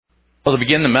Well, to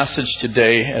begin the message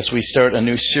today, as we start a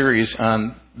new series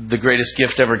on the greatest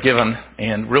gift ever given,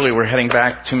 and really we're heading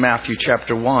back to Matthew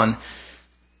chapter 1.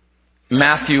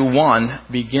 Matthew 1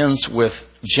 begins with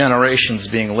generations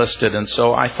being listed, and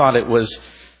so I thought it was,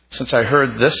 since I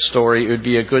heard this story, it would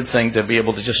be a good thing to be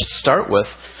able to just start with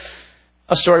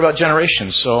a story about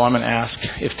generations. So I'm going to ask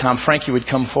if Tom Frankie would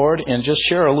come forward and just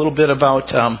share a little bit about,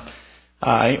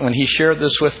 when he shared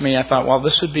this with me, I thought, well,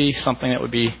 this would be something that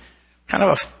would be kind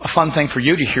of a fun thing for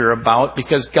you to hear about,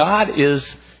 because God is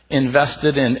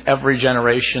invested in every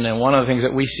generation, and one of the things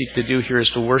that we seek to do here is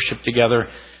to worship together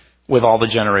with all the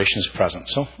generations present.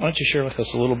 So why don't you share with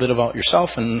us a little bit about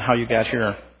yourself and how you got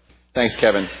here? Thanks,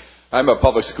 Kevin. I'm a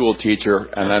public school teacher,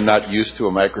 and I'm not used to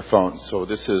a microphone, so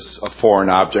this is a foreign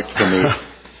object for me.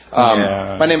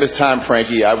 My name is Tom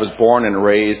Frankie. I was born and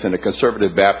raised in a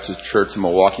conservative Baptist church in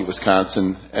Milwaukee,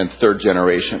 Wisconsin, and third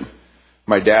generation.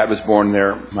 My dad was born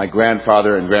there. My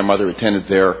grandfather and grandmother attended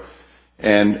there.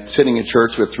 And sitting in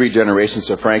church with three generations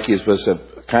of Frankies was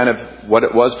kind of what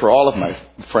it was for all of my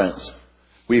friends.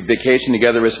 We vacationed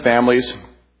together as families.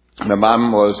 My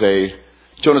mom was a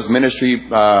children's ministry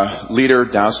leader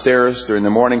downstairs during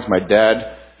the mornings. My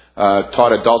dad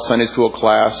taught adult Sunday school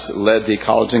class, led the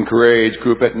college and career age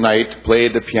group at night,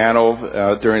 played the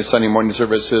piano during Sunday morning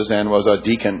services, and was a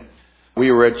deacon.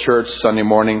 We were at church Sunday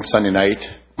morning, Sunday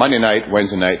night, Monday night,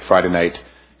 Wednesday night, Friday night.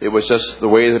 It was just the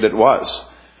way that it was.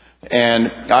 And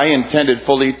I intended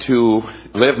fully to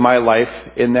live my life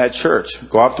in that church.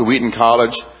 Go off to Wheaton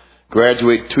College,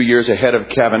 graduate 2 years ahead of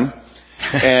Kevin.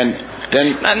 And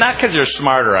then... Not because you're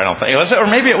smarter, I don't think. Was it? Or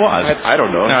maybe it was. I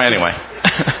don't know. No, anyway.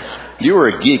 You were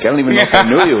a geek. I don't even know if I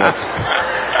knew you.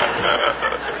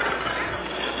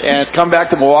 And come back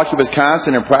to Milwaukee,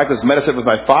 Wisconsin, and practice medicine with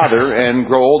my father and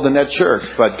grow old in that church.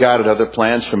 But God had other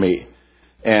plans for me.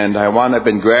 And I wound up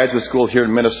in graduate school here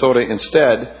in Minnesota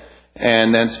instead,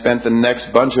 and then spent the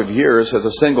next bunch of years as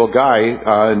a single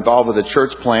guy involved with a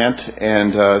church plant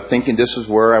and thinking this is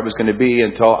where I was going to be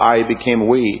until I became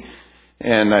we.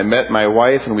 And I met my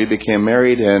wife and we became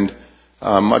married, and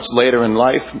much later in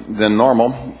life than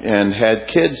normal, and had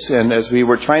kids. And as we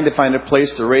were trying to find a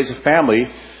place to raise a family,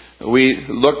 we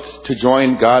looked to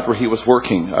join God where He was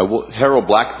working. Harold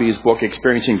Blackby's book,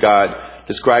 Experiencing God,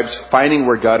 describes finding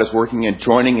where God is working and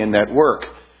joining in that work.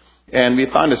 And we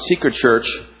found a secret church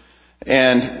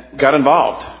and got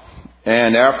involved.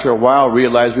 And after a while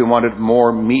realized we wanted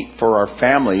more meat for our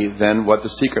family than what the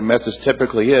secret message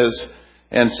typically is,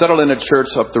 and settled in a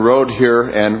church up the road here,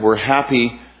 and we're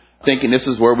happy thinking this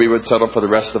is where we would settle for the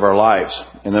rest of our lives.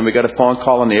 And then we got a phone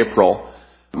call in April.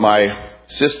 My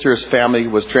sister's family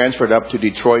was transferred up to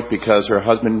Detroit because her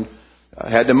husband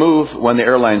had to move when the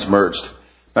airlines merged.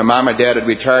 My mom and dad had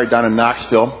retired down in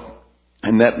Knoxville,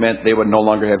 and that meant they would no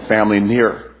longer have family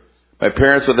near. My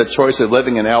parents, with the choice of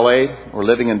living in L.A. or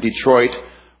living in Detroit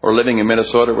or living in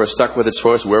Minnesota, were stuck with the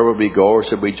choice, where would we go, or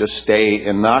should we just stay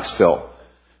in Knoxville?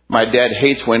 My dad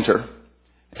hates winter,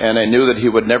 and I knew that he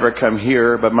would never come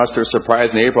here, but much to her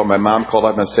surprise, in April, my mom called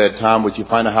up and said, "Tom, would you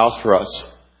find a house for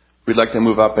us? We'd like to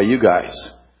move up by you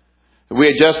guys." We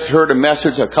had just heard a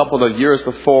message a couple of years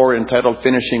before entitled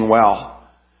Finishing Well.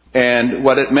 And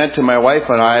what it meant to my wife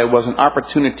and I was an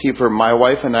opportunity for my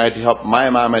wife and I to help my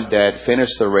mom and dad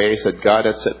finish the race that God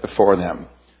had set before them,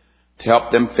 to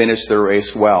help them finish their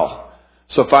race well.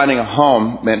 So finding a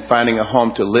home meant finding a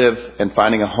home to live and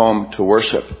finding a home to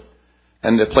worship.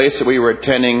 And the place that we were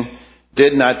attending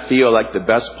did not feel like the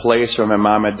best place for my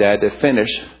mom and dad to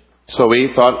finish. So we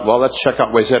thought, well, let's check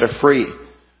out Wayzata Free.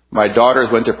 My daughters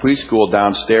went to preschool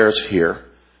downstairs here.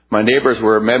 My neighbors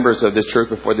were members of this church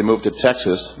before they moved to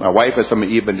Texas. My wife is from an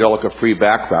evangelical free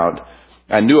background.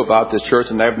 I knew about this church,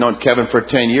 and I've known Kevin for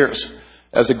 10 years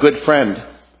as a good friend,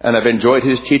 and I've enjoyed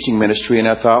his teaching ministry, and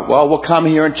I thought, well, we'll come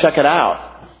here and check it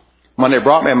out. When they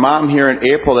brought my mom here in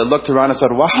April, they looked around and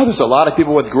said, wow, there's a lot of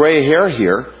people with gray hair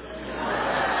here.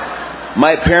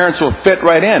 My parents will fit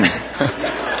right in.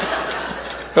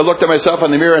 I looked at myself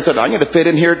in the mirror and said, I'm going to fit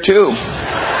in here too.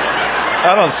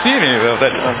 I don't see any of those.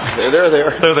 They're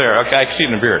there. They're there. Okay, I can see it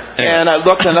in the beard. Anyway. And I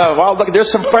looked and wow, look,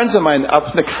 there's some friends of mine up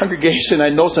in the congregation. I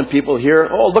know some people here.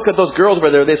 Oh, look at those girls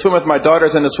over there. They swim with my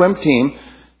daughters in the swim team.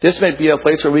 This might be a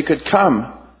place where we could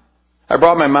come. I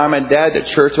brought my mom and dad to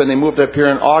church when they moved up here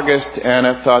in August, and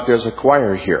I thought there's a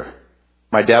choir here.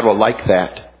 My dad will like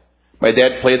that. My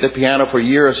dad played the piano for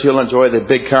years. He'll enjoy the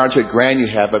big concert grand you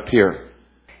have up here.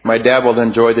 My dad will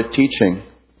enjoy the teaching.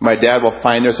 My dad will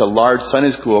find there's a large Sunday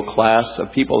school class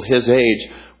of people his age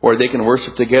where they can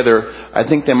worship together. I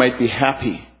think they might be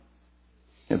happy.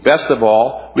 And best of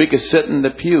all, we could sit in the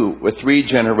pew with 3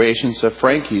 generations of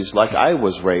Frankies like I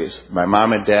was raised. My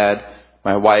mom and dad,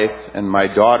 my wife, and my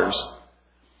daughters.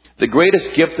 The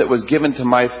greatest gift that was given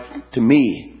to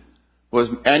me was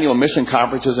annual mission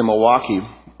conferences in Milwaukee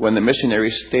when the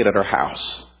missionaries stayed at our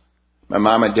house. My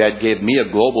mom and dad gave me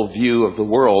a global view of the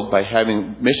world by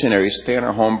having missionaries stay in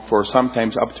our home for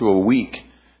sometimes up to a week,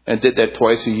 and did that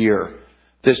twice a year.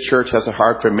 This church has a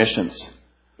heart for missions.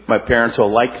 My parents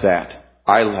will like that.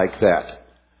 I like that.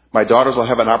 My daughters will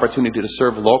have an opportunity to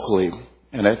serve locally,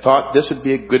 and I thought this would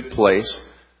be a good place,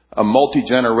 a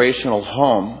multi-generational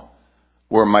home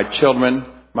where my children,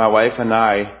 my wife and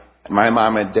I, and my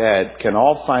mom and dad can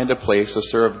all find a place to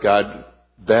serve God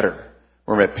better.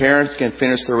 Where my parents can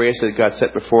finish the race that God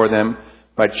set before them,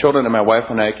 my children and my wife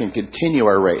and I can continue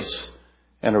our race,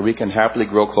 and where we can happily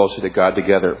grow closer to God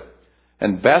together.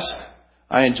 And best,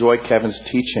 I enjoy Kevin's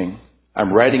teaching.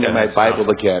 I'm writing in my Bible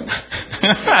again. Did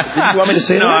you want me to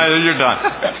say that? No, you're done.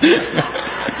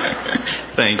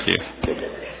 Thank you.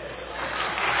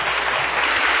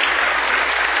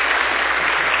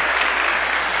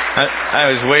 I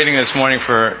was waiting this morning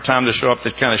for Tom to show up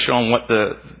to kind of show him what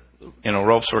the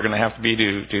ropes were going to have to be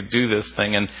to do this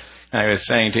thing. And I was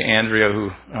saying to Andrea,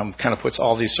 who kind of puts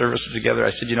all these services together, I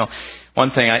said,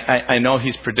 one thing, I know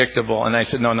he's predictable. And I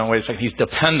said, no, wait a second, he's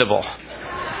dependable.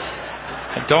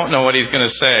 I don't know what he's going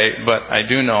to say, but I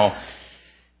do know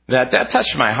that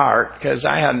touched my heart, because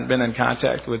I hadn't been in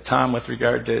contact with Tom with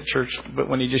regard to church. But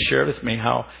when he just shared with me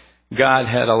how God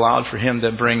had allowed for him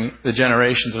to bring the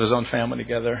generations of his own family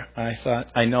together, I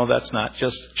thought, I know that's not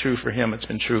just true for him, it's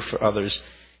been true for others.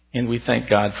 And we thank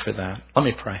God for that. Let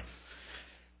me pray.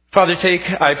 Father, take,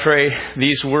 I pray,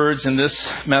 these words in this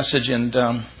message and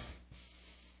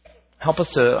help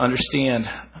us to understand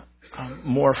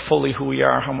more fully who we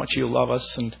are, how much you love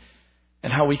us, and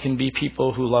how we can be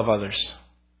people who love others.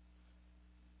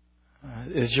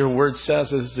 As your word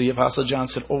says, as the Apostle John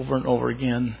said over and over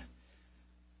again,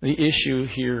 the issue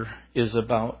here is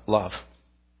about love.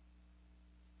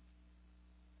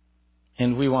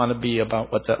 And we want to be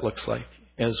about what that looks like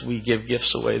as we give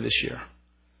gifts away this year.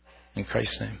 In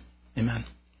Christ's name, amen.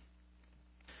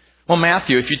 Well,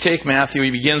 Matthew, if you take Matthew,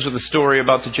 he begins with a story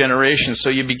about the generations. So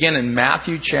you begin in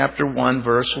Matthew chapter 1,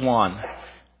 verse 1,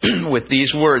 with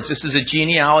these words. This is a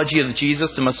genealogy of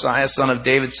Jesus, the Messiah, son of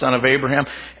David, son of Abraham.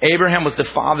 Abraham was the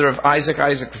father of Isaac,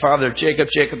 Isaac the father of Jacob,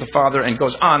 Jacob the father, and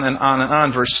goes on and on and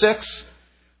on. Verse 6,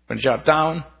 I'm going to jot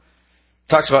down,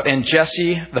 talks about, and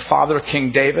Jesse, the father of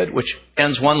King David, which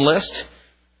ends one list.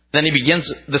 Then he begins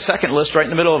the second list right in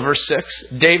the middle of verse 6.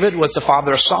 David was the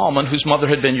father of Solomon, whose mother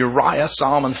had been Uriah.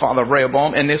 Solomon, father of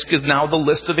Rehoboam. And this is now the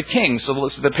list of the kings. So the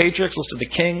list of the patriarchs, list of the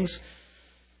kings.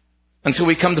 Until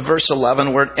we come to verse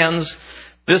 11, where it ends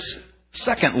this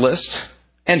second list.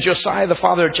 And Josiah, the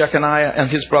father of Jeconiah and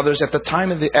his brothers, at the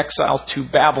time of the exile to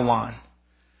Babylon.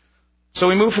 So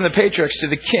we move from the patriarchs to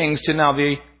the kings to now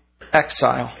the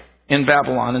exile in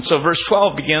Babylon. And so verse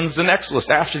 12 begins the next list.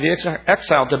 After the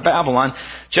exile to Babylon,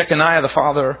 Jeconiah, the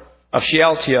father of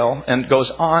Shealtiel, and goes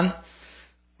on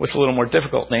with a little more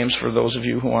difficult names for those of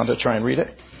you who want to try and read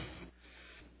it.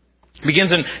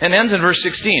 Begins and ends in verse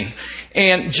 16.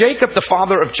 And Jacob, the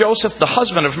father of Joseph, the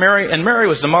husband of Mary, and Mary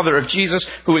was the mother of Jesus,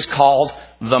 who is called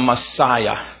the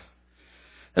Messiah.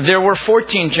 There were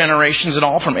 14 generations in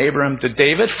all from Abraham to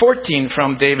David, 14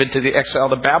 from David to the exile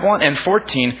to Babylon, and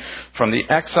 14 from the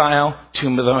exile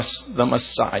to the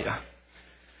Messiah.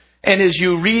 And as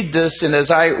you read this, and as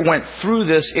I went through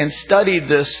this and studied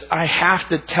this, I have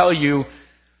to tell you,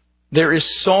 there is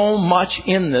so much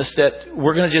in this that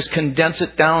we're going to just condense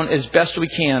it down as best we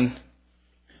can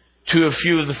to a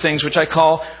few of the things which I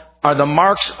call are the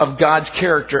marks of God's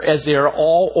character, as they are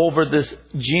all over this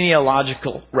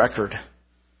genealogical record.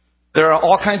 There are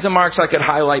all kinds of marks I could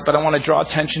highlight, but I want to draw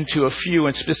attention to a few,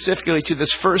 and specifically to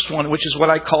this first one, which is what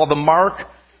I call the mark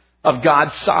of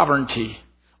God's sovereignty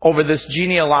over this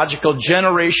genealogical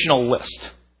generational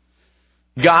list.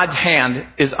 God's hand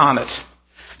is on it.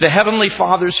 The Heavenly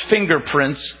Father's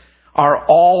fingerprints are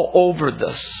all over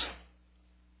this.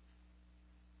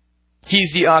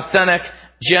 He's the authentic,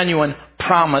 genuine,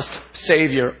 promised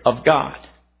Savior of God.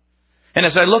 And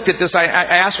as I looked at this, I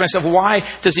asked myself, why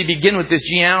does he begin with this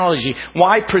genealogy?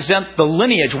 Why present the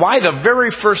lineage? Why the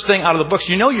very first thing out of the books?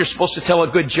 You know you're supposed to tell a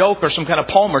good joke or some kind of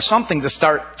poem or something to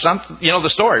start, the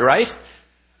story, right?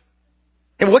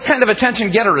 And what kind of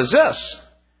attention getter is this?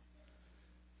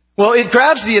 Well, it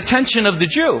grabs the attention of the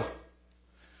Jew.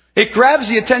 It grabs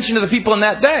the attention of the people in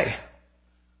that day.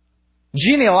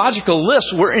 Genealogical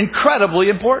lists were incredibly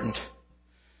important.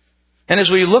 And as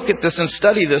we look at this and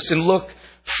study this and look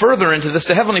further into this,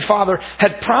 the Heavenly Father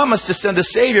had promised to send a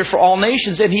Savior for all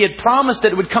nations, and He had promised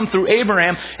that it would come through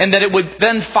Abraham and that it would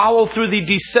then follow through the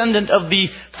descendant of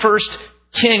the first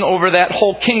king over that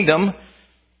whole kingdom,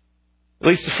 at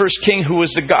least the first king who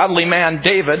was the godly man,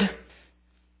 David.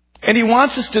 And he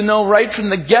wants us to know right from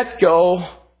the get-go,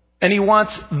 and he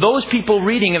wants those people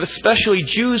reading it, especially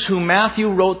Jews who Matthew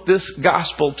wrote this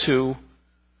gospel to,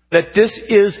 that this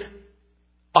is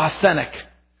authentic.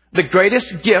 The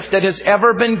greatest gift that has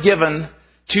ever been given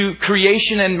to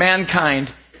creation and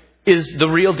mankind is the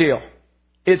real deal.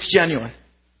 It's genuine.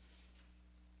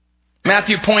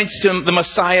 Matthew points to the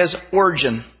Messiah's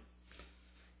origin.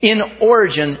 In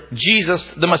origin, Jesus,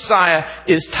 the Messiah,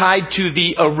 is tied to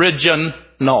the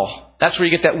original. That's where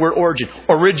you get that word origin.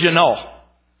 Original.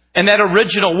 And that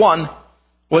original one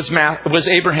was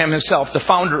Abraham himself, the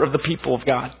founder of the people of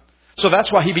God. So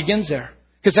that's why he begins there.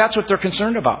 Because that's what they're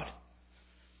concerned about.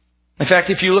 In fact,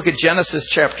 if you look at Genesis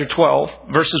chapter 12,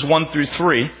 verses 1 through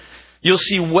 3, you'll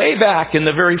see way back in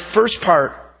the very first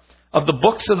part of the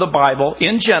books of the Bible,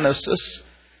 in Genesis,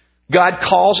 God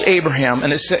calls Abraham,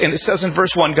 and it says in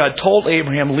verse 1, God told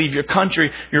Abraham, leave your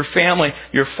country, your family,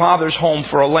 your father's home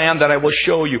for a land that I will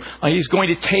show you. He's going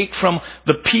to take from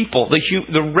the people,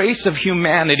 the race of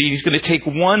humanity, he's going to take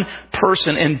one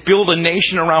person and build a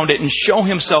nation around it and show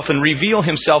himself and reveal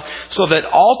himself so that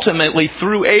ultimately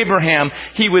through Abraham,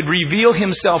 he would reveal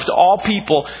himself to all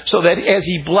people so that as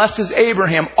he blesses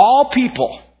Abraham, all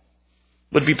people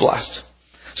would be blessed.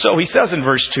 So he says in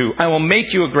verse 2, I will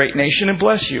make you a great nation and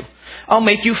bless you. I'll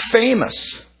make you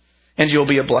famous and you'll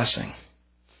be a blessing.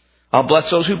 I'll bless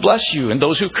those who bless you and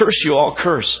those who curse you, I'll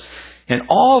curse. And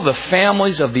all the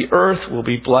families of the earth will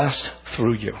be blessed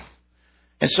through you.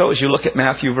 And so as you look at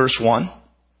Matthew verse 1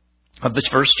 of this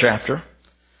first chapter,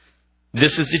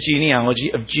 this is the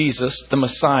genealogy of Jesus, the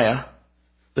Messiah,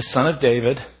 the son of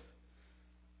David,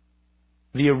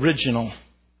 the original,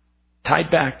 tied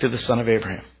back to the son of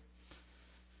Abraham.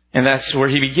 And that's where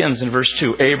he begins in verse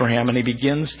 2, Abraham, and he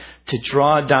begins to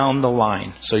draw down the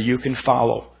line so you can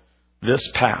follow this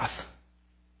path.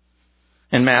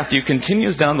 And Matthew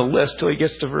continues down the list till he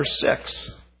gets to verse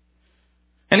 6.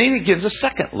 And then he gives a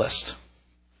second list.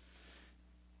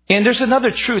 And there's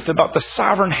another truth about the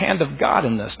sovereign hand of God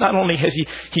in this. Not only has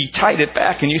he tied it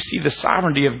back, and you see the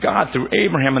sovereignty of God through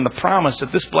Abraham and the promise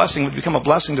that this blessing would become a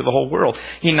blessing to the whole world.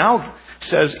 He now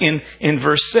says in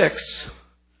verse 6,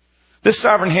 this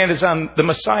sovereign hand is on the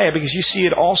Messiah because you see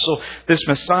it also. This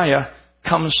Messiah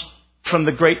comes from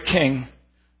the great king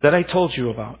that I told you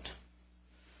about.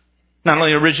 Not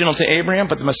only original to Abraham,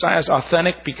 but the Messiah is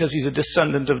authentic because he's a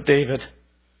descendant of David.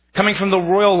 Coming from the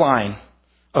royal line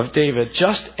of David,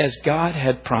 just as God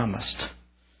had promised.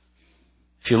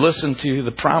 If you listen to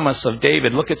the promise of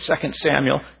David, look at 2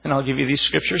 Samuel, and I'll give you these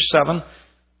scriptures, 7,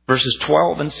 verses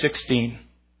 12 and 16.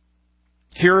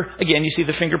 Here, again, you see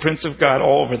the fingerprints of God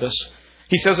all over this.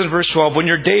 He says in verse 12, when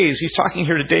your days, he's talking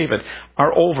here to David,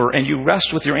 are over and you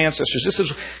rest with your ancestors. This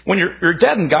is when you're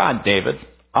dead in God, David,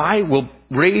 I will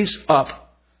raise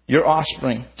up your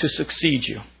offspring to succeed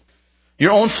you.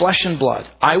 Your own flesh and blood.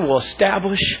 I will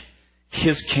establish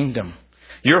his kingdom.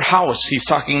 Your house, he's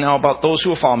talking now about those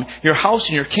who will follow me. Your house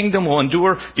and your kingdom will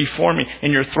endure before me,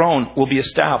 and your throne will be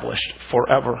established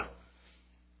forever.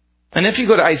 And if you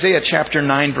go to Isaiah chapter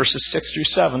 9, verses 6 through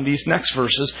 7, these next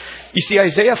verses, you see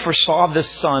Isaiah foresaw this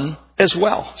son as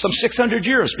well, some 600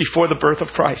 years before the birth of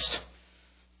Christ.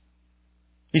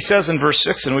 He says in verse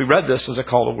 6, and we read this as a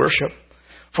call to worship,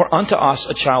 for unto us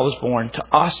a child is born, to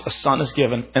us a son is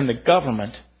given, and the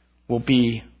government will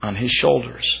be on his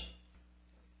shoulders.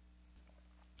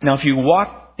 Now if you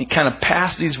walk kind of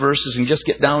past these verses and just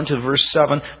get down to verse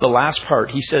 7, the last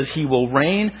part, he says he will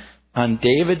reign on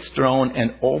David's throne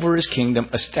and over his kingdom,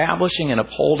 establishing and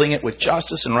upholding it with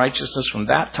justice and righteousness from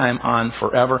that time on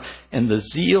forever. And the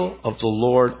zeal of the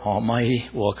Lord Almighty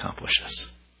will accomplish this.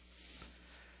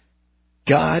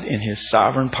 God in his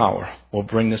sovereign power will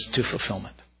bring this to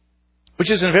fulfillment.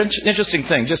 Which is an interesting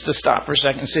thing, just to stop for a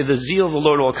second and say the zeal of the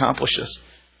Lord will accomplish this.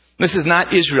 This is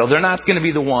not Israel. They're not going to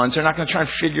be the ones. They're not going to try and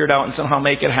figure it out and somehow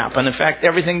make it happen. In fact,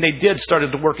 everything they did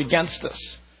started to work against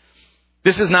this.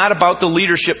 This is not about the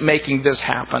leadership making this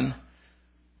happen.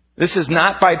 This is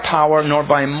not by power nor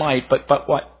by might, but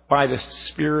what? By the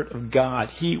Spirit of God.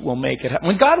 He will make it happen.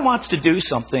 When God wants to do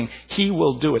something, He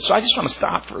will do it. So I just want to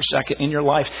stop for a second in your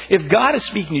life. If God is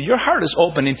speaking to you, your heart is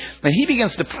open, and He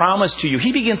begins to promise to you.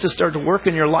 He begins to start to work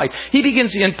in your life. He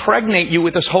begins to impregnate you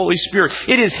with this Holy Spirit.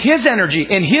 It is His energy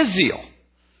and His zeal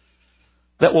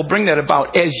that will bring that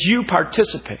about as you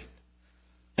participate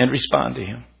and respond to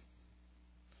Him.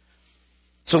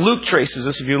 So Luke traces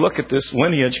this. If you look at this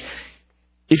lineage,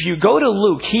 If you go to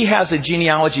Luke, he has a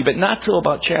genealogy, but not till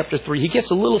about chapter 3. He gets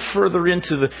a little further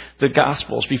into the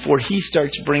Gospels before he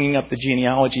starts bringing up the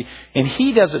genealogy. And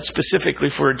he does it specifically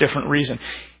for a different reason.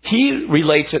 He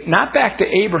relates it not back to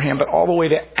Abraham, but all the way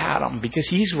to Adam, because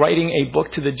he's writing a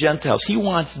book to the Gentiles. He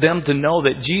wants them to know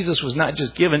that Jesus was not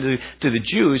just given to the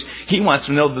Jews. He wants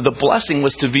them to know that the blessing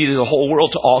was to be to the whole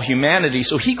world, to all humanity.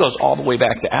 So he goes all the way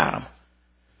back to Adam.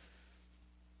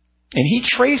 And he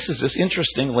traces this,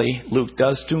 interestingly, Luke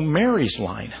does, through Mary's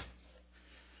line.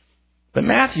 But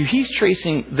Matthew, he's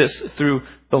tracing this through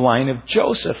the line of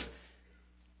Joseph.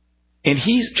 And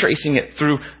he's tracing it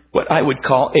through what I would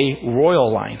call a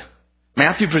royal line.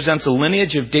 Matthew presents a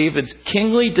lineage of David's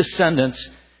kingly descendants,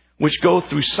 which go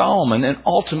through Solomon and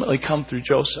ultimately come through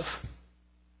Joseph.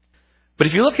 But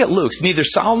if you look at Luke's, neither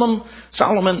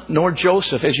Solomon nor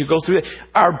Joseph, as you go through it,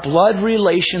 are blood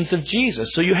relations of Jesus.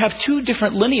 So you have two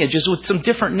different lineages with some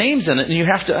different names in it, and you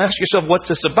have to ask yourself, what's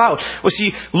this about? Well,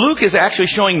 see, Luke is actually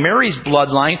showing Mary's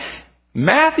bloodline.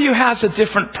 Matthew has a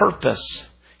different purpose.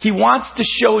 He wants to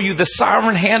show you the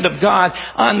sovereign hand of God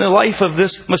on the life of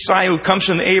this Messiah who comes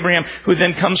from Abraham, who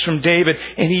then comes from David.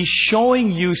 And he's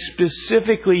showing you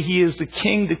specifically he is the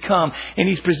king to come. And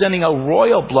he's presenting a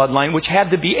royal bloodline, which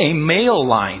had to be a male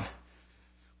line.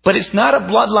 But it's not a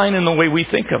bloodline in the way we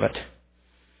think of it.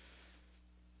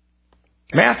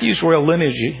 Matthew's royal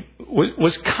lineage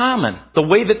was common. The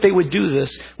way that they would do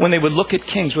this when they would look at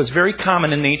kings was very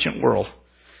common in the ancient world.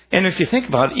 And if you think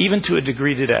about it, even to a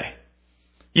degree today.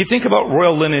 You think about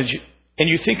royal lineage and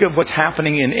you think of what's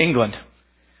happening in England.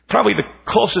 Probably the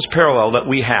closest parallel that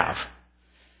we have.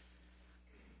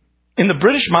 In the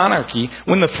British monarchy,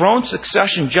 when the throne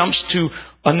succession jumps to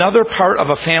another part of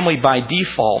a family by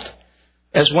default,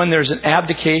 as when there's an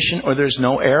abdication or there's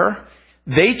no heir,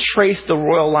 they trace the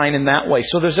royal line in that way.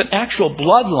 So there's an actual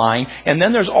bloodline, and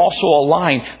then there's also a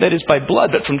line that is by blood.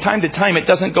 But from time to time, it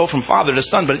doesn't go from father to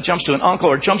son, but it jumps to an uncle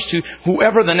or it jumps to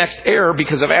whoever the next heir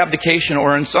because of abdication,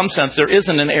 or in some sense, there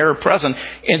isn't an heir present.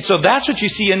 And so that's what you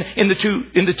see in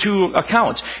the two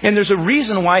accounts. And there's a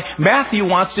reason why Matthew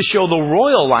wants to show the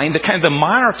royal line, the kind of the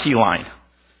monarchy line.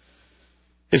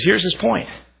 Because here's his point.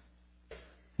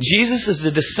 Jesus is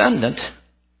the descendant,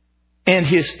 and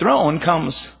his throne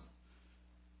comes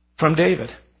from David.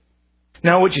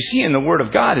 Now, what you see in the Word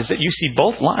of God is that you see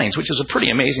both lines, which is a pretty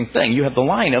amazing thing. You have the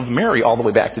line of Mary all the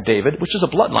way back to David, which is a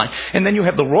bloodline. And then you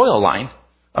have the royal line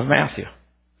of Matthew.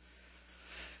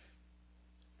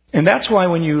 And that's why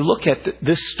when you look at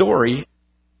this story,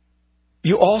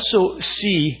 you also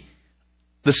see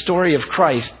the story of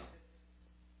Christ,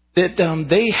 that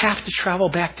they have to travel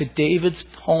back to David's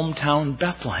hometown,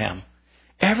 Bethlehem.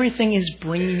 Everything is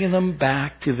bringing them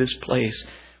back to this place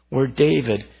where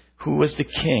David, who was the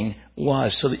king,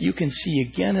 was, so that you can see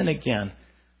again and again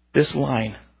this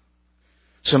line.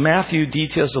 So Matthew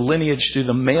details the lineage through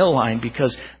the male line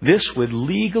because this would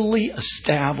legally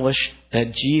establish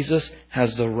that Jesus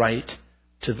has the right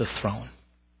to the throne.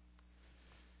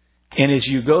 And as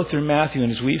you go through Matthew,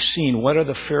 and as we've seen, what are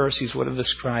the Pharisees, what are the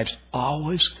scribes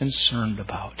always concerned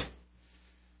about?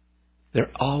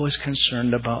 They're always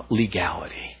concerned about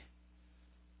legality.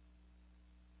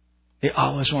 They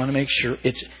always want to make sure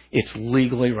it's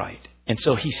legally right. And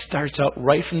so he starts out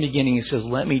right from the beginning. He says,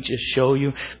 let me just show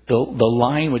you the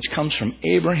line which comes from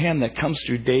Abraham, that comes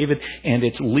through David, and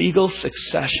its legal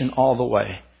succession all the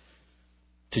way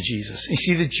to Jesus. You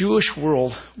see, the Jewish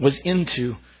world was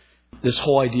into this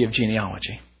whole idea of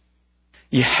genealogy.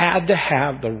 You had to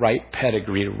have the right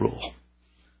pedigree to rule.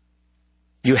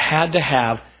 You had to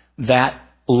have that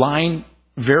line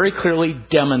very clearly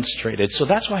demonstrated. So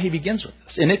that's why he begins with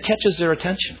this. And it catches their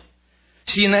attention.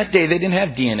 See, in that day, they didn't have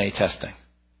DNA testing.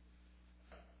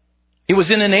 It was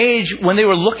in an age when they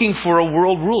were looking for a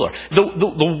world ruler.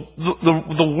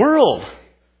 The world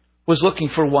was looking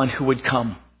for one who would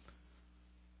come.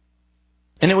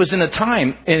 And it was in a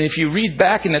time, and if you read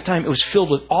back in that time, it was filled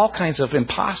with all kinds of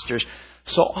imposters.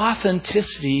 So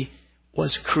authenticity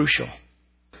was crucial.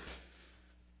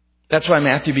 That's why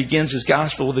Matthew begins his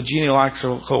gospel with a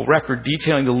genealogical record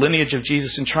detailing the lineage of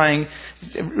Jesus and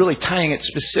really tying it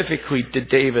specifically to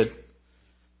David.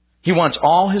 He wants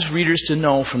all his readers to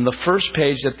know from the first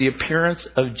page that the appearance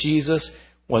of Jesus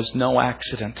was no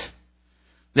accident.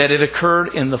 That it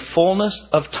occurred in the fullness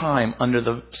of time under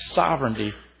the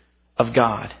sovereignty of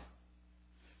God.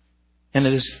 And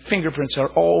that his fingerprints are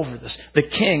all over this. The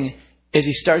king, as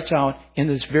he starts out in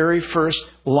this very first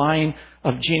line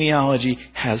of genealogy,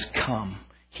 has come.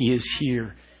 He is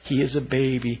here. He is a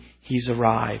baby. He's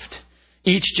arrived.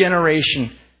 Each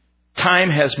generation, time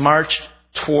has marched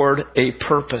toward a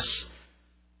purpose.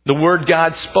 The word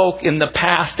God spoke in the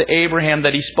past to Abraham,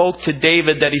 that He spoke to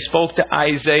David, that He spoke to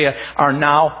Isaiah, are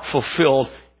now fulfilled,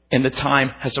 and the time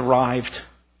has arrived.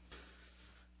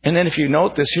 And then if you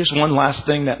note this, here's one last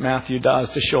thing that Matthew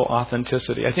does to show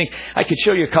authenticity. I think I could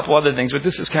show you a couple other things, but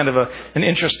this is kind of an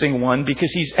interesting one,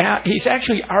 because he's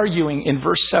actually arguing in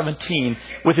verse 17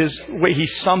 with his way he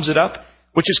sums it up,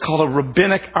 which is called a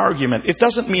rabbinic argument. It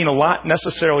doesn't mean a lot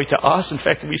necessarily to us. In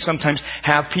fact, we sometimes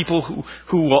have people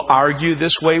who will argue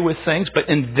this way with things, but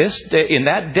in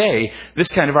that day, this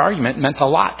kind of argument meant a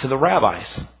lot to the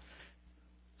rabbis.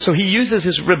 So he uses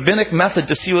his rabbinic method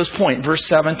to seal his point. Verse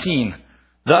 17.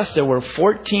 Thus there were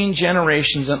 14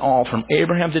 generations in all, from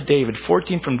Abraham to David,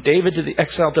 14 from David to the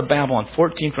exile to Babylon,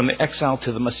 14 from the exile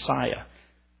to the Messiah.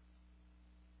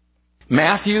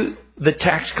 Matthew, the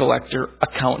tax collector,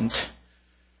 accountant,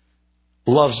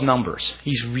 loves numbers.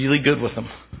 He's really good with them.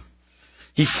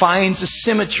 He finds a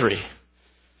symmetry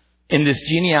in this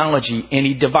genealogy, and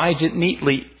he divides it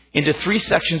neatly into 3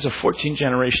 sections of 14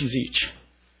 generations each.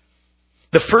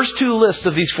 The first 2 lists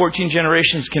of these 14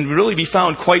 generations can really be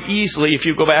found quite easily if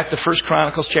you go back to 1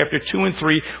 Chronicles chapter 2 and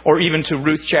 3, or even to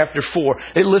Ruth chapter 4.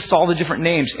 It lists all the different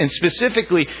names. And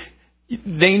specifically,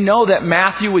 they know that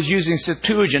Matthew was using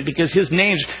Septuagint because his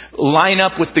names line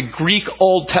up with the Greek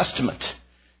Old Testament.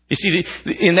 You see,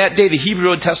 in that day, the Hebrew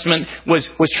Old Testament was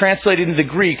translated into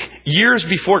Greek years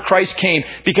before Christ came,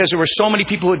 because there were so many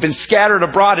people who had been scattered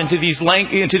abroad into these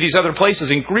other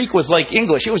places. And Greek was like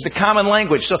English. It was the common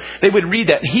language. So they would read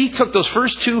that. He took those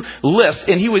first 2 lists,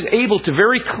 and he was able to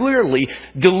very clearly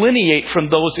delineate from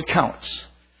those accounts.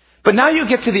 But now you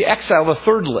get to the exile, the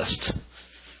 3rd list.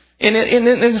 And in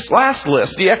this last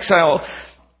list, the exile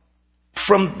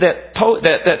from that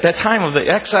time of the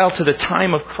exile to the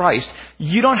time of Christ,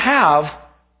 you don't have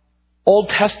Old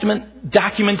Testament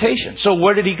documentation. So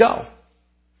where did he go?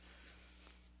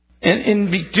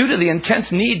 And due to the intense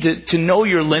need to know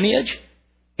your lineage,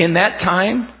 in that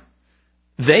time,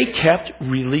 they kept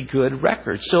really good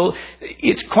records. So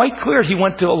it's quite clear he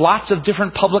went to lots of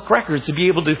different public records to be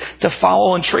able to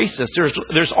follow and trace this.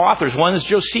 There's authors. One is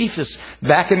Josephus,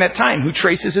 back in that time, who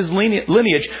traces his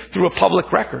lineage through a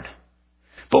public record.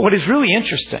 But what is really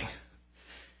interesting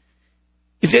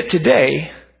is that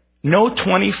today, no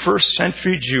 21st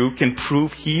century Jew can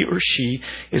prove he or she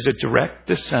is a direct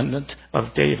descendant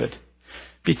of David.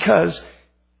 Because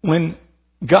when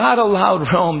God allowed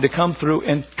Rome to come through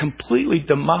and completely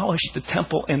demolish the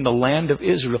temple in the land of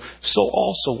Israel, so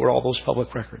also were all those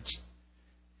public records.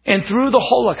 And through the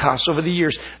Holocaust over the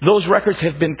years, those records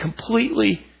have been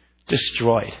completely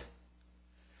destroyed.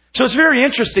 So it's very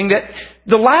interesting that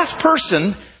the last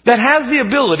person that has the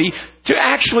ability to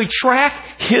actually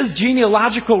track his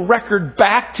genealogical record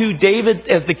back to David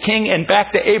as the king and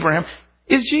back to Abraham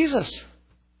is Jesus.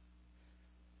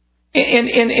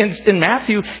 And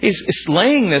Matthew is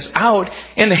laying this out.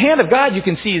 And the hand of God, you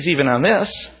can see, is even on this.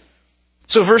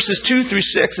 So verses 2 through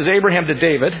 6 is Abraham to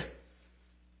David.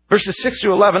 Verses 6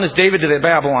 through 11 is David to the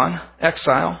Babylon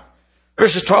exile.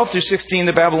 Verses 12 through 16,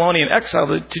 the Babylonian exile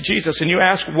to Jesus. And you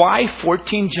ask, why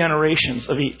 14 generations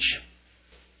of each?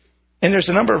 And there's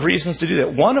a number of reasons to do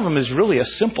that. One of them is really a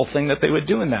simple thing that they would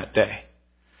do in that day.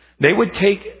 They would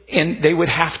they would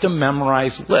have to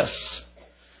memorize lists.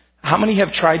 How many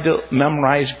have tried to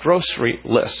memorize grocery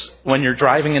lists when you're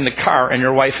driving in the car and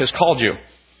your wife has called you?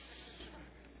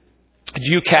 Do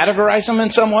you categorize them in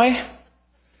some way?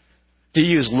 Do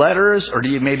you use letters, or do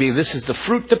you maybe this is the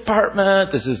fruit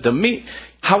department, this is the meat,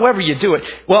 however you do it?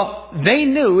 Well, they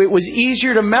knew it was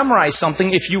easier to memorize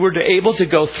something if you were able to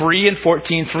go 3 and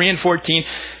 14, 3 and 14,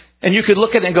 and you could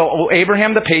look at it and go, oh,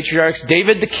 Abraham the patriarchs,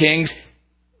 David the kings,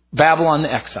 Babylon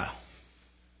the exile.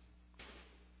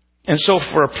 And so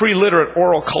for a pre-literate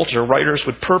oral culture, writers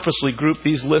would purposely group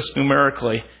these lists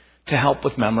numerically to help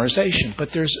with memorization.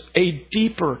 But there's a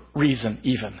deeper reason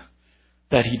even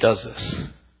that he does this.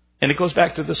 And it goes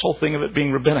back to this whole thing of it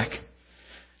being rabbinic.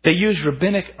 They used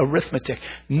rabbinic arithmetic.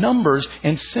 Numbers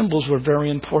and symbols were very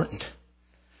important.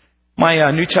 My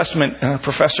New Testament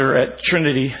professor at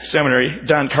Trinity Seminary,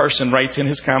 Don Carson, writes in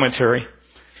his commentary,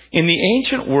 in the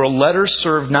ancient world, letters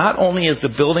served not only as the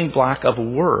building block of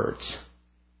words,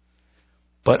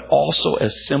 but also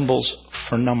as symbols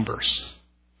for numbers.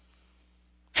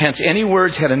 Hence, any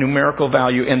words had a numerical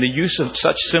value, and the use of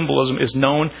such symbolism is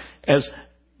known as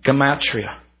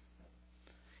gematria.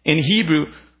 In Hebrew,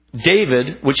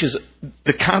 David, which is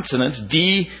the consonants,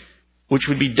 D, which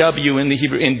would be W in the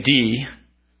Hebrew, and D.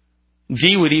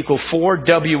 D would equal 4,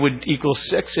 W would equal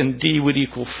 6, and D would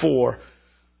equal 4.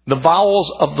 The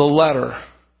vowels of the letter,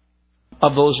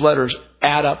 of those letters,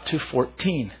 add up to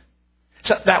 14.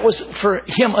 So that was for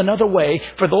him another way.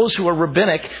 For those who are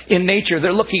rabbinic in nature,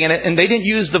 they're looking at it and they didn't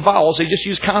use the vowels. They just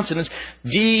used consonants.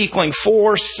 D equaling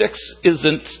 4, 6 is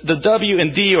the W,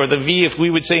 and D, or the V, if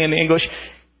we would say in English,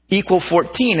 equal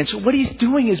 14. And so what he's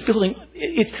doing is building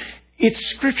it.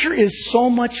 Scripture is so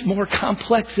much more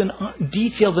complex and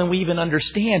detailed than we even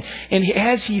understand. And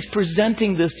as he's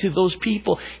presenting this to those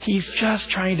people, he's just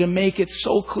trying to make it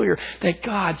so clear that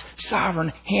God's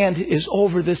sovereign hand is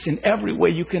over this in every way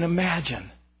you can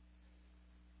imagine.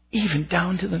 Even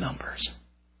down to the numbers.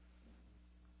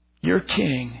 Your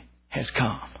king has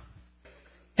come.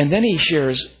 And then he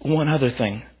shares one other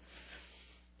thing.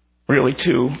 Really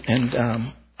two.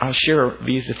 And I'll share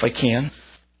these if I can.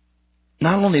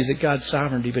 Not only is it God's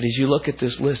sovereignty, but as you look at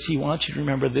this list, he wants you to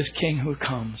remember this king who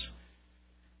comes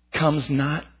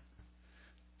not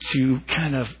to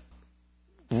kind of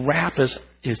wrap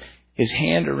his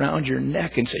hand around your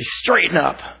neck and say, straighten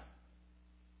up.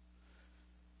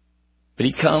 But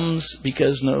he comes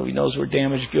because he knows we're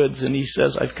damaged goods, and he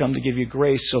says, I've come to give you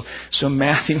grace. So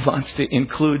Matthew wants to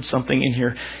include something in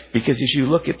here, because as you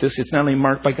look at this, it's not only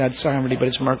marked by God's sovereignty, but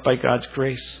it's marked by God's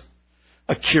grace.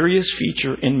 A curious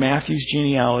feature in Matthew's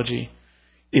genealogy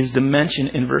is the mention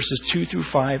in verses 2 through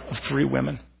 5 of 3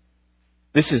 women.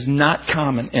 This is not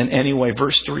common in any way.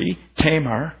 Verse 3,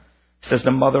 Tamar, says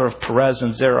the mother of Perez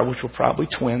and Zerah, which were probably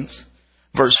twins.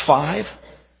 Verse 5,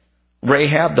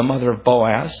 Rahab, the mother of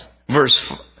Boaz. Verse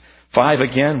 5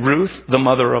 again, Ruth, the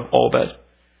mother of Obed.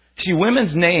 See,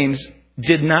 women's names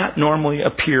did not normally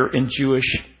appear in Jewish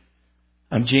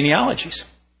genealogies.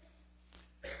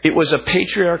 It was a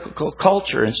patriarchal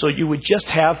culture, and so you would just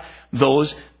have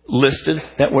those listed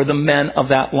that were the men of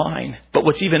that line. But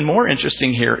what's even more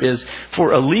interesting here is,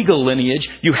 for a legal lineage,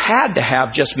 you had to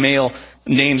have just male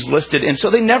names listed, and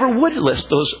so they never would list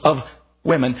those of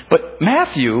women. But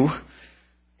Matthew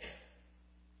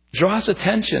draws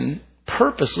attention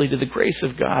purposely to the grace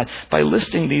of God by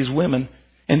listing these women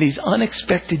and these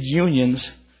unexpected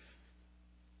unions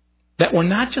that were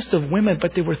not just of women,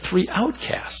 but they were 3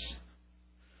 outcasts.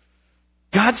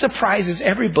 God surprises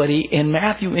everybody, and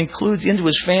Matthew includes into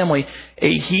his family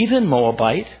a heathen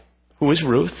Moabite, who is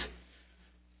Ruth.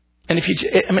 And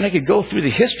I could go through the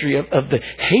history of the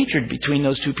hatred between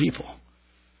those two people.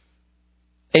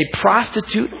 A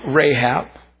prostitute, Rahab,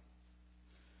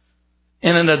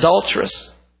 and an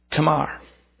adulteress, Tamar.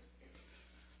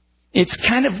 It's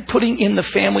kind of putting in the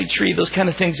family tree those kind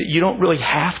of things that you don't really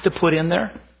have to put in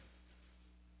there.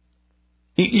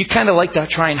 You kind of like to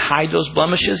try and hide those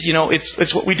blemishes.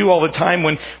 It's what we do all the time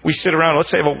when we sit around. Let's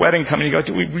say I have a wedding coming. You go,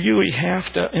 do we really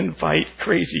have to invite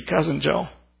crazy cousin Joe?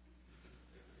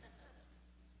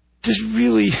 Does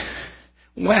really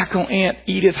wacko Aunt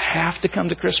Edith have to come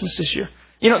to Christmas this year?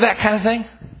 That kind of thing.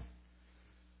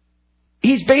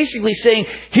 He's basically saying,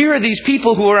 here are these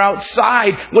people who are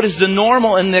outside what is the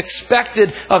normal and the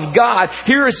expected of God.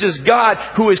 Here is this God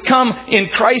who has come in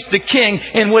Christ the King.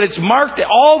 And when it's marked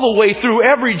all the way through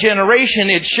every generation,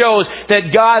 it shows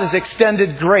that God has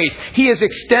extended grace. He has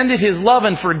extended His love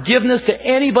and forgiveness to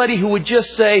anybody who would just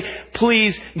say,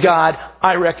 please, God,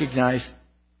 I recognize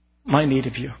my need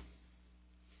of you.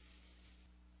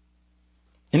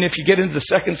 And if you get into the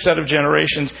second set of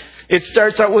generations, it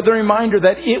starts out with a reminder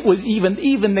that it was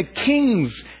even the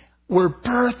kings were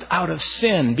birthed out of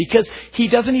sin. Because he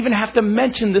doesn't even have to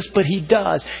mention this, but he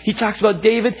does. He talks about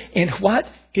David and what?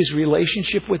 His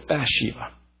relationship with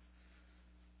Bathsheba.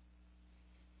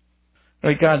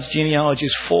 Right, God's genealogy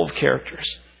is full of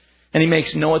characters. And he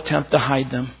makes no attempt to hide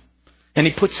them. And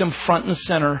he puts them front and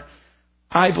center,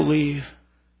 I believe,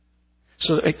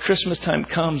 so that at Christmas time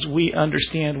comes, we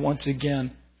understand once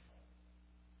again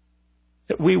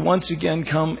that we once again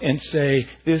come and say,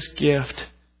 this gift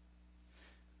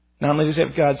not only does it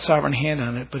have God's sovereign hand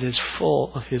on it, but is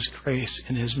full of His grace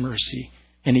and His mercy,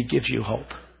 and He gives you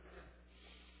hope.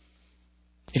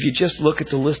 If you just look at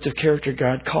the list of character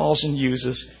God calls and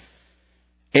uses,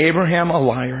 Abraham a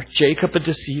liar, Jacob a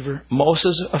deceiver,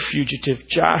 Moses a fugitive,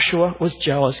 Joshua was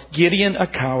jealous, Gideon a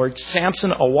coward,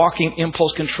 Samson a walking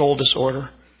impulse control disorder,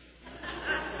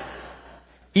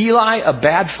 Eli a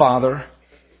bad father,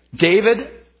 David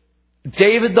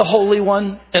the Holy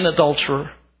One, an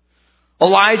adulterer,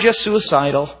 Elijah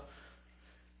suicidal.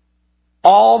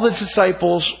 All the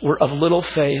disciples were of little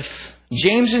faith.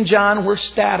 James and John were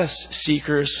status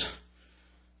seekers.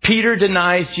 Peter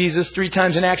denies Jesus 3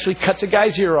 times and actually cuts a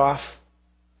guy's ear off.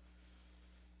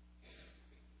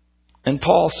 And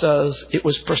Paul says it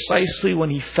was precisely when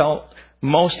he felt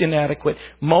most inadequate,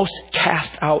 most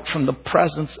cast out from the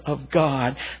presence of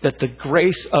God, that the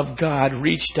grace of God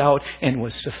reached out and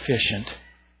was sufficient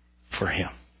for him.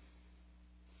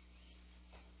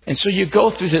 And so you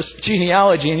go through this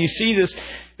genealogy and you see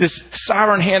this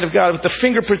sovereign hand of God with the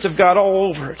fingerprints of God all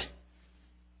over it.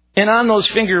 And on those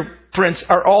fingerprints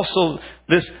are also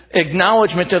this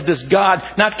acknowledgement of this God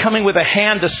not coming with a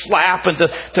hand to slap and to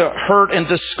hurt and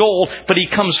to scold, but He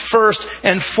comes first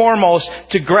and foremost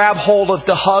to grab hold of,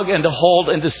 to hug and to hold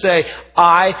and to say,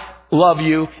 I love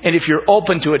you. And if you're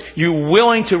open to it, you're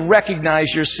willing to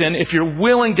recognize your sin, if you're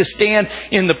willing to stand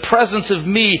in the presence of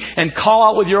me and call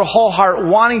out with your whole heart,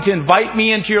 wanting to invite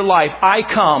me into your life, I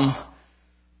come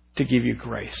to give you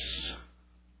grace.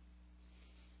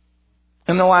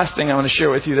 And the last thing I want to share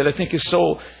with you that I think is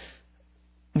so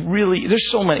really, there's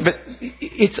so many, but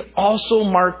it's also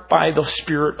marked by the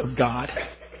Spirit of God.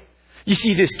 You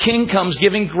see, this King comes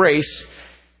giving grace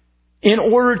in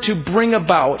order to bring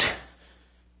about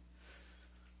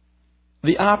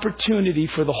the opportunity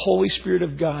for the Holy Spirit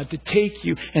of God to take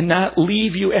you and not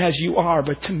leave you as you are,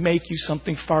 but to make you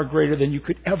something far greater than you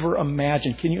could ever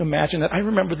imagine. Can you imagine that? I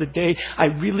remember the day I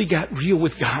really got real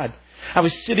with God. I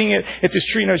was sitting at this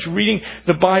tree and I was reading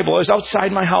the Bible. I was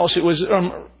outside my house. It was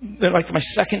like my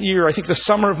second year, I think the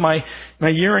summer of my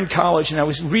year in college, and I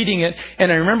was reading it.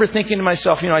 And I remember thinking to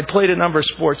myself, I'd played a number of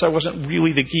sports. I wasn't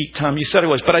really the geek, Tom. You said I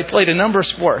was, but I played a number of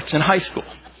sports in high school.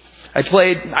 I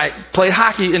played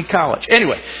hockey in college.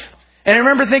 Anyway, and I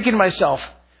remember thinking to myself,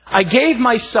 I gave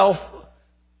myself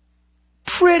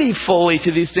pretty fully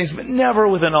to these things, but never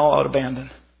with an all-out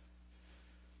abandon.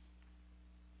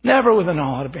 Never with an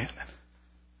all-out abandon.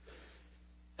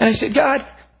 And I said, God,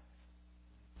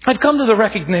 I've come to the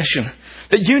recognition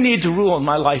that you need to rule in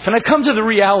my life. And I've come to the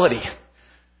reality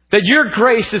that your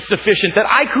grace is sufficient, that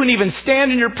I couldn't even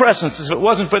stand in your presence if it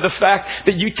wasn't for the fact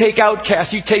that you take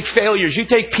outcasts, you take failures, you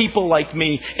take people like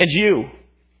me and you.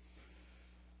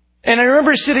 And I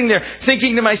remember sitting there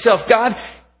thinking to myself, God,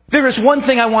 there is one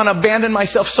thing I want to abandon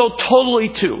myself so totally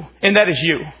to, and that is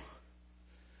you.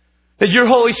 That your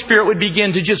Holy Spirit would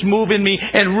begin to just move in me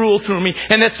and rule through me.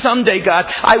 And that someday,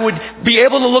 God, I would be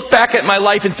able to look back at my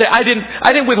life and say, I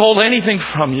didn't withhold anything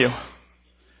from you.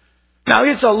 Now,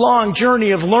 it's a long journey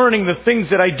of learning the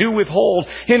things that I do withhold.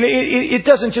 And it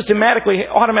doesn't just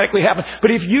automatically happen.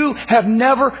 But if you have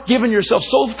never given yourself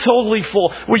so totally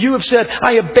full, where you have said,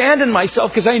 I abandon myself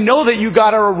because I know that you,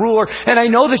 God, are a ruler. And I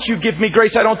know that you give me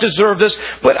grace. I don't deserve this.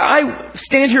 But I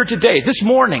stand here today, this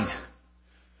morning,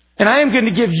 and I am going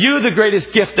to give you the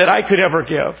greatest gift that I could ever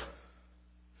give.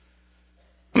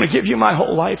 I'm going to give you my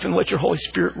whole life and let your Holy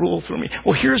Spirit rule through me.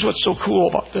 Well, here's what's so cool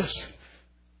about this.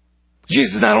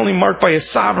 Jesus is not only marked by the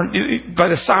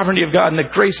sovereignty of God and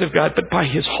the grace of God, but by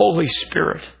His Holy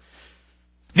Spirit.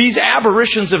 These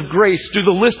aberrations of grace through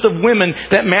the list of women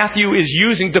that Matthew is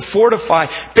using to fortify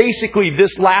basically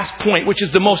this last point, which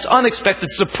is the most unexpected,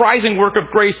 surprising work of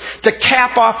grace to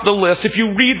cap off the list. If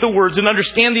you read the words and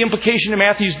understand the implication in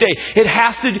Matthew's day, it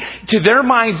has to their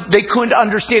minds, they couldn't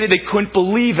understand it, they couldn't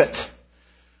believe it.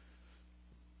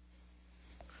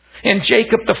 And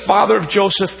Jacob, the father of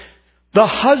Joseph, the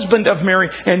husband of Mary,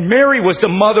 and Mary was the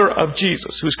mother of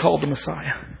Jesus, who's called the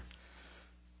Messiah.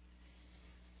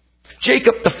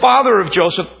 Jacob, the father of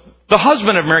Joseph, the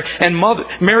husband of Mary, and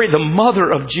Mary, the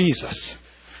mother of Jesus.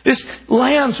 This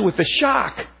lands with a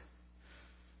shock.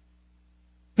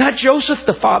 Not Joseph,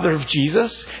 the father of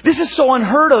Jesus. This is so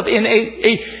unheard of in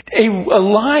a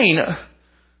line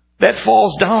that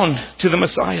falls down to the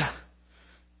Messiah.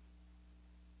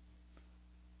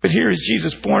 But here is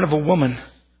Jesus, born of a woman,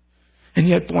 and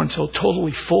yet born so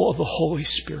totally full of the Holy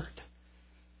Spirit.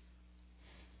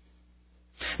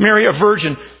 Mary, a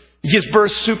virgin, gives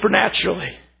birth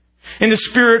supernaturally. And the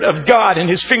Spirit of God and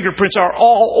His fingerprints are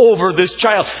all over this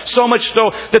child. So much so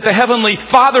that the Heavenly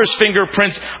Father's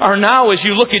fingerprints are now, as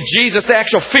you look at Jesus, the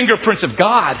actual fingerprints of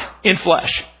God in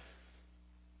flesh.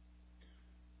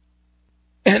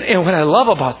 And what I love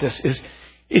about this is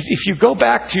if you go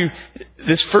back to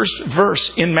this first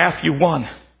verse in Matthew 1,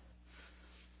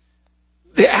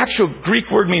 the actual Greek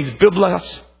word means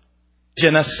biblos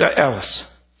geneselos.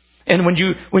 And when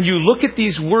you look at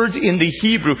these words in the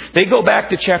Hebrew, they go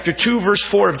back to chapter 2, verse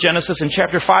 4 of Genesis and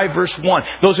chapter 5, verse 1.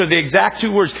 Those are the exact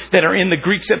two words that are in the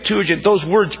Greek Septuagint. Those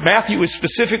words Matthew is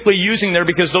specifically using there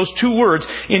because those two words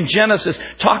in Genesis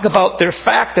talk about their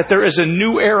fact that there is a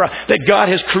new era that God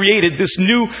has created. This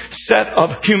new set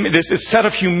of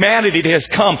humanity that has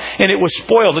come, and it was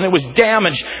spoiled and it was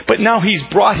damaged. But now He's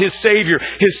brought His Savior,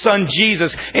 His Son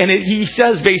Jesus. And he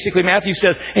says, basically, Matthew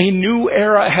says, a new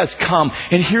era has come.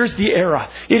 And here's the era.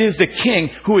 It is the King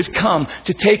who has come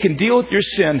to take and deal with your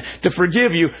sin, to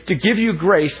forgive you, to give you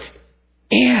grace,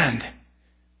 and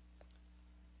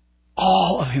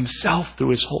all of Himself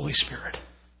through His Holy Spirit.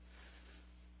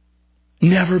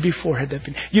 Never before had that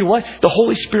been. You know what? The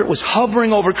Holy Spirit was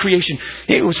hovering over creation.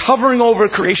 It was hovering over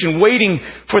creation, waiting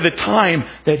for the time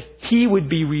that He would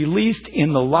be released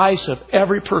in the lives of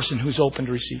every person who's open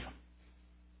to receive Him.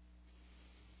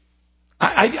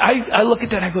 I look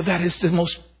at that and I go, that is the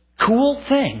most cool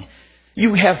thing.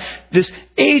 You have this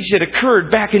age that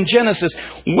occurred back in Genesis,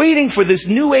 waiting for this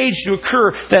new age to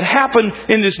occur that happened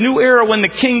in this new era when the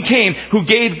King came, who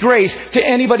gave grace to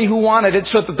anybody who wanted it,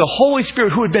 so that the Holy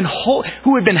Spirit, who had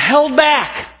been held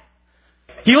back,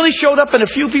 He only showed up in a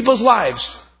few people's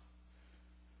lives.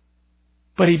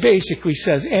 But He basically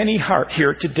says, any heart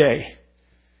here today,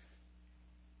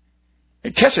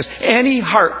 catch this, any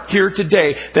heart here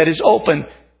today that is open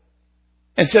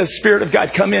and says, Spirit of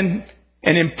God, come in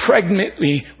and impregnate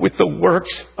me with the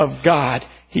works of God,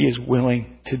 He is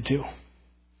willing to do.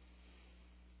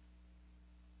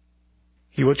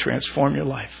 He will transform your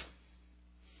life.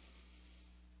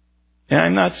 And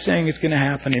I'm not saying it's going to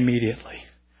happen immediately.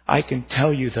 I can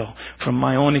tell you, though, from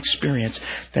my own experience,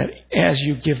 that as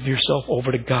you give yourself over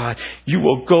to God, you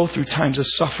will go through times of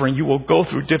suffering. You will go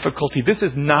through difficulty. This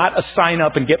is not a sign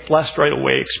up and get blessed right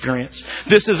away experience.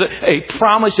 This is a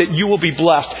promise that you will be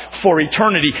blessed for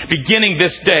eternity, beginning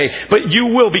this day. But you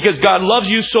will, because God loves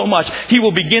you so much, He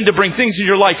will begin to bring things in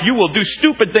your life. You will do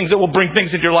stupid things that will bring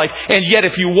things into your life. And yet,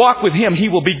 if you walk with Him, He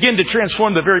will begin to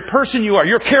transform the very person you are,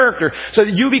 your character, so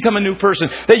that you become a new person.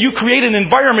 That you create an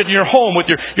environment in your home with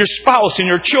your spouse and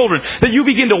your children, that you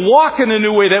begin to walk in a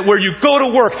new way, that where you go to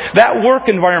work, that work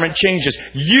environment changes.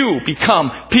 You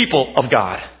become people of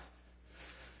God.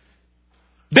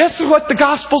 This is what the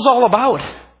gospel's all about.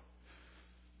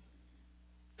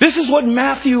 This is what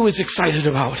Matthew is excited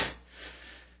about.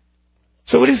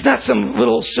 So it is not some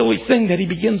little silly thing that he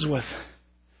begins with.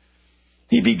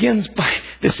 He begins by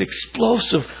this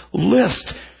explosive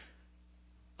list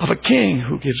of a king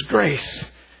who gives grace,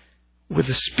 with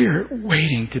the Spirit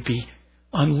waiting to be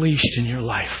unleashed in your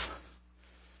life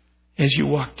as you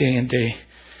walk day and day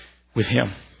with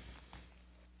Him.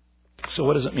 So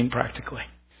what does it mean practically?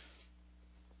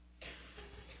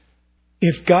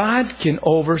 If God can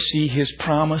oversee His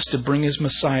promise to bring His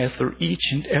Messiah through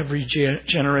each and every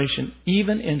generation,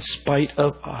 even in spite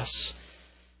of us,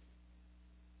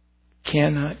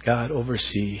 cannot God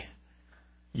oversee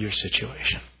your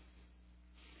situation?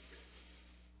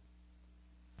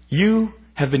 You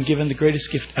have been given the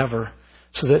greatest gift ever,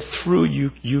 so that through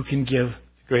you, you can give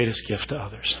the greatest gift to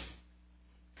others.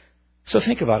 So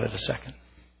think about it a second.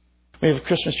 We have a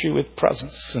Christmas tree with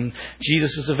presents, and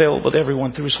Jesus is available to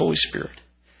everyone through His Holy Spirit.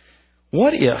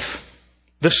 What if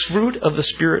the fruit of the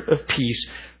Spirit of peace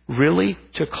really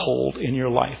took hold in your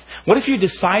life? What if you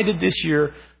decided this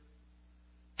year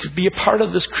to be a part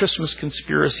of this Christmas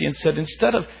conspiracy and said,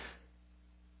 instead of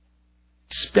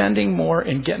spending more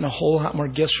and getting a whole lot more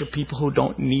gifts for people who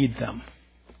don't need them,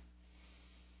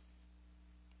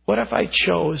 what if I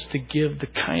chose to give the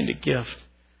kind of gift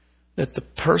that the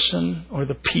person or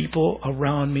the people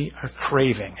around me are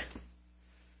craving?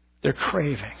 They're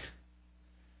craving.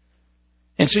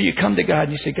 And so you come to God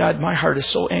and you say, God, my heart is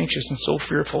so anxious and so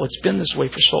fearful. It's been this way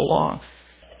for so long.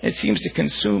 It seems to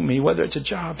consume me, whether it's a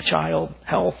job, child,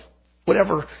 health,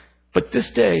 whatever. But this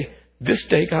day,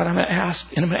 God, I'm going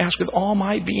to ask with all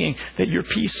my being that your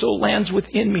peace so lands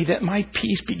within me that my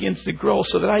peace begins to grow,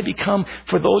 so that I become,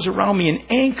 for those around me, an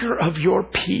anchor of your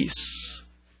peace.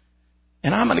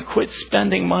 And I'm going to quit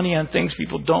spending money on things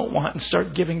people don't want and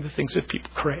start giving the things that people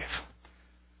crave.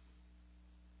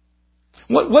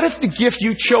 What if the gift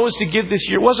you chose to give this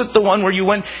year wasn't the one where you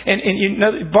went and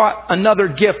you bought another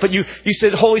gift, but you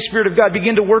said, Holy Spirit of God,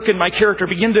 begin to work in my character,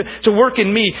 begin to work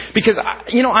in me, because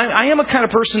I am a kind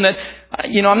of person that,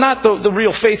 I'm not the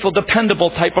real faithful, dependable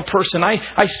type of person.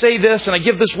 I say this and I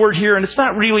give this word here and it's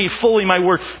not really fully my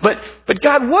word. But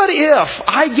God, what if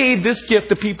I gave this gift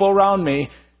to people around me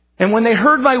and when they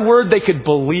heard my word, they could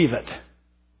believe it?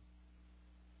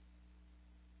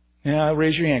 Yeah,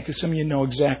 raise your hand, because some of you know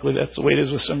exactly that's the way it is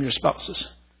with some of your spouses.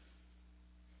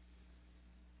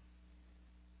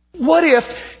 What if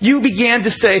you began to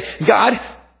say, God,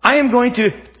 I am going to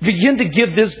begin to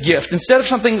give this gift. Instead of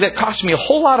something that costs me a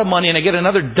whole lot of money and I get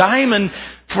another diamond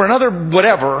for another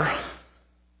whatever,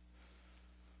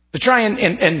 to try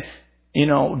and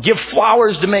give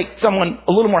flowers to make someone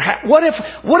a little more happy. What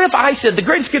if I said, the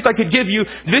greatest gift I could give you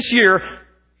this year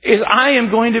is I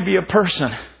am going to be a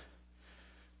person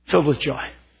filled with joy.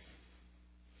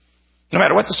 No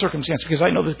matter what the circumstance, because I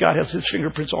know that God has His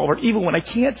fingerprints all over it, even when I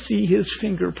can't see His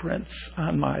fingerprints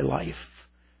on my life.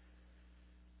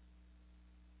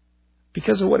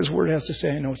 Because of what His Word has to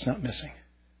say, I know it's not missing.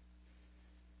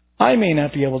 I may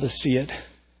not be able to see it,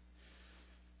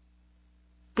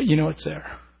 But you know it's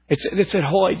there. It's that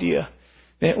whole idea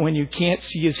that when you can't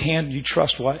see His hand, you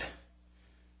trust what?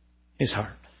 His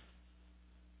heart.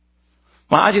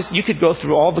 Well, you could go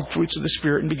through all the fruits of the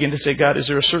Spirit and begin to say, God, is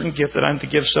there a certain gift that I'm to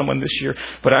give someone this year?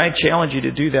 But I challenge you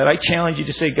to do that. I challenge you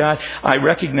to say, God, I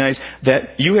recognize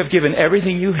that you have given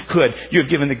everything you could. You have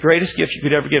given the greatest gift you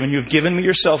could ever give, and you have given me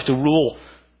yourself to rule.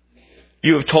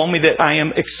 You have told me that I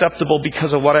am acceptable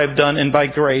because of what I've done and by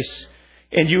grace.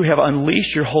 And you have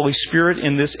unleashed your Holy Spirit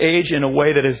in this age in a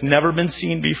way that has never been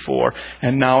seen before.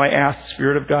 And now I ask the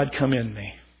Spirit of God, come in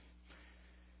me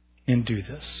and do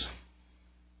this.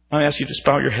 I ask you to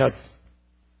bow your head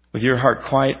with your heart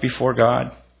quiet before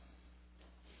God.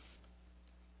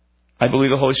 I believe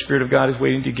the Holy Spirit of God is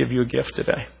waiting to give you a gift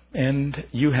today. And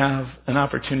you have an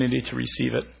opportunity to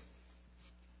receive it.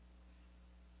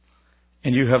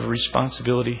 And you have a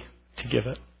responsibility to give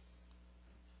it.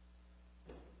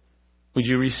 Would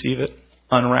you receive it,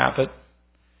 unwrap it,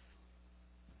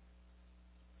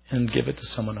 and give it to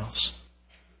someone else?